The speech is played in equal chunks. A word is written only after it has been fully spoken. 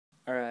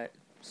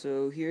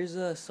So here's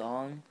a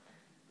song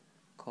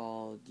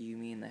called You,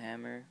 Me, and the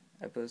Hammer.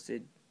 I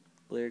posted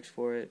lyrics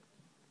for it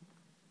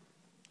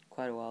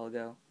quite a while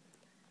ago,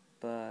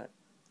 but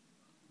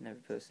never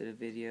posted a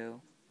video.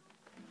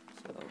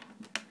 So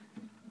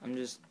I'm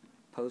just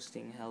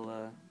posting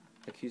hella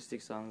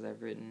acoustic songs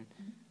I've written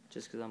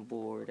just because I'm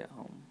bored at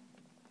home.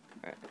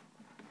 Alright.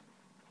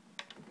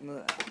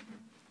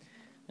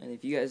 And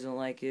if you guys don't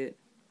like it,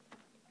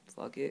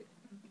 fuck it.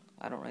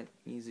 I don't write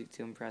music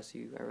to impress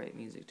you. I write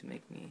music to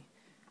make me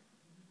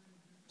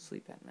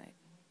sleep at night.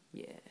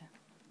 Yeah.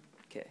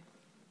 Okay.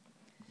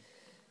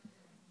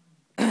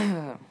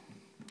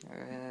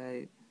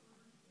 Alright.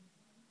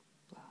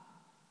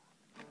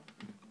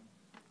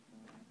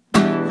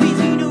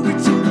 Leaning over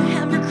till the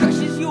hammer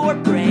crushes your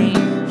brain.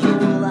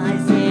 Your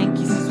eyes and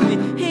kisses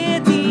went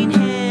hand in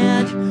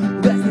hand.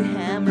 As the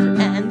hammer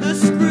and the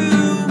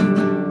screw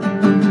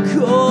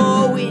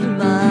go in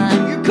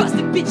mine. Your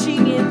constant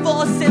bitching and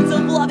false sense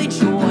of love and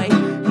joy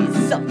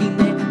is something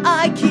that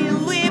I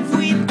can't live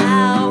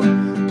without.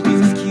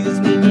 Please excuse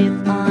me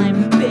if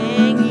I'm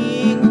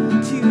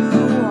banging too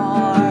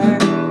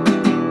hard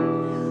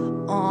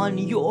on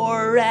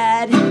your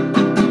head.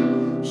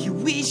 You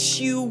wish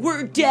you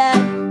were dead,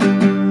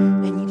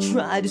 and you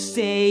try to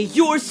say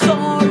you're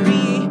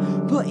sorry,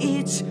 but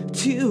it's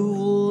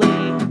too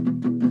late.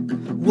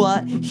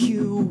 What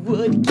you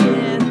would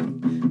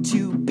give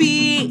to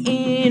be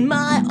in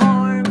my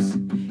arms,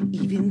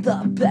 even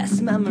the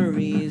best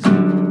memories,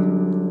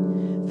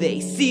 they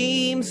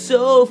seem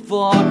so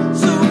far away,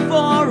 so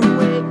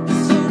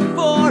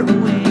far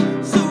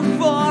away, so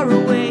far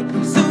away,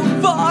 so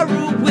far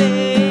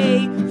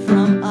away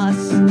from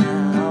us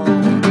now,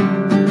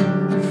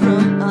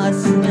 from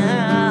us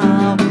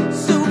now,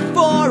 so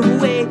far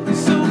away,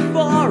 so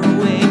far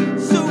away,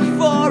 so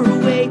far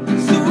away,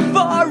 so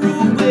far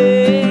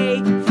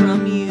away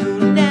from you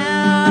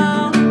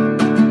now,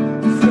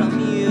 from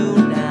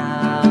you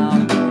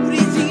now.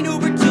 Raising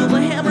over till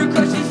the hammer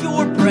crushes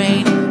your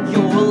brain.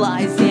 Your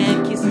lies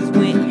and kisses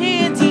went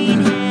hand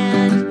in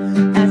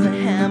hand as the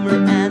hammer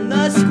and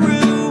the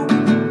screw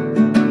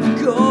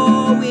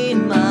go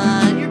in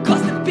mine. Your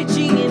constant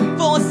bitching and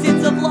false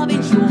sense of love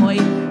and joy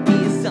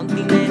is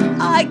something that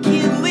I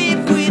can't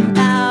live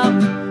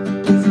without.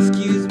 Please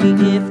excuse me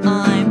if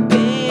I'm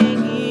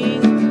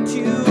banging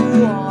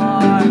too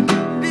hard.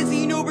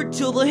 Busy over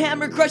till the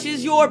hammer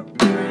crushes your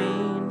brain.